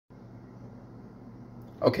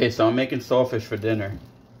Okay, so I'm making saltfish for dinner.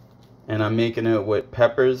 And I'm making it with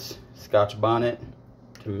peppers, scotch bonnet,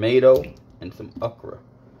 tomato, and some okra.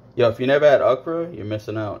 Yo, if you never had okra, you're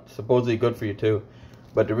missing out. It's supposedly good for you too.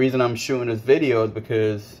 But the reason I'm shooting this video is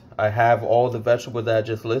because I have all the vegetables that I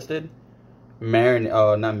just listed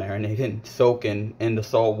soaking in the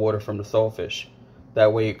salt water from the saltfish.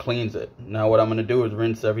 That way it cleans it. Now what I'm gonna do is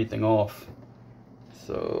rinse everything off.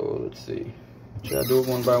 So let's see. Should I do it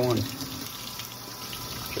one by one?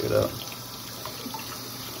 Check it out.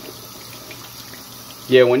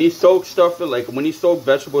 Yeah, when you soak stuff, like when you soak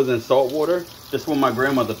vegetables in salt water, just what my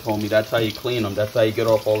grandmother told me, that's how you clean them. That's how you get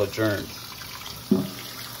off all the germs.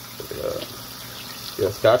 Check it out. Yeah,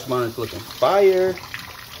 scotch bonnet's looking fire.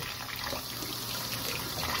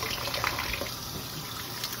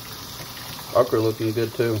 Okra looking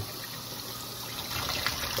good too.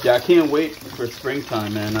 Yeah, I can't wait for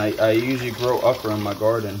springtime, man. I usually grow okra in my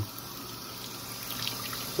garden.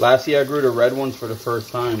 Last year I grew the red ones for the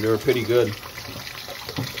first time. They were pretty good.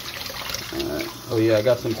 Oh yeah, I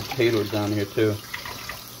got some potatoes down here too.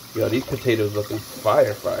 Yeah, these potatoes looking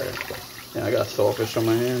fire. Yeah, I got saltfish on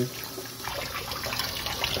my hand.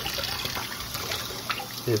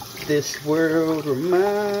 If this world were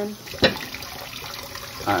mine.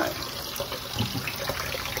 Alright.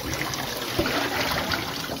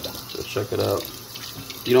 So check it out.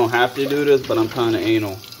 You don't have to do this, but I'm kind of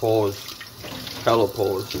anal. Pause. Hella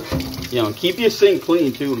pause. You know, keep your sink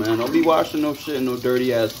clean too, man. Don't be washing no shit in no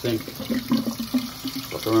dirty ass sink.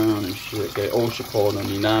 Fuck around and shit. Get OSHA called on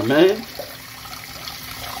me, nah, man.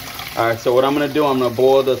 Alright, so what I'm gonna do, I'm gonna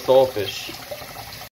boil the saltfish.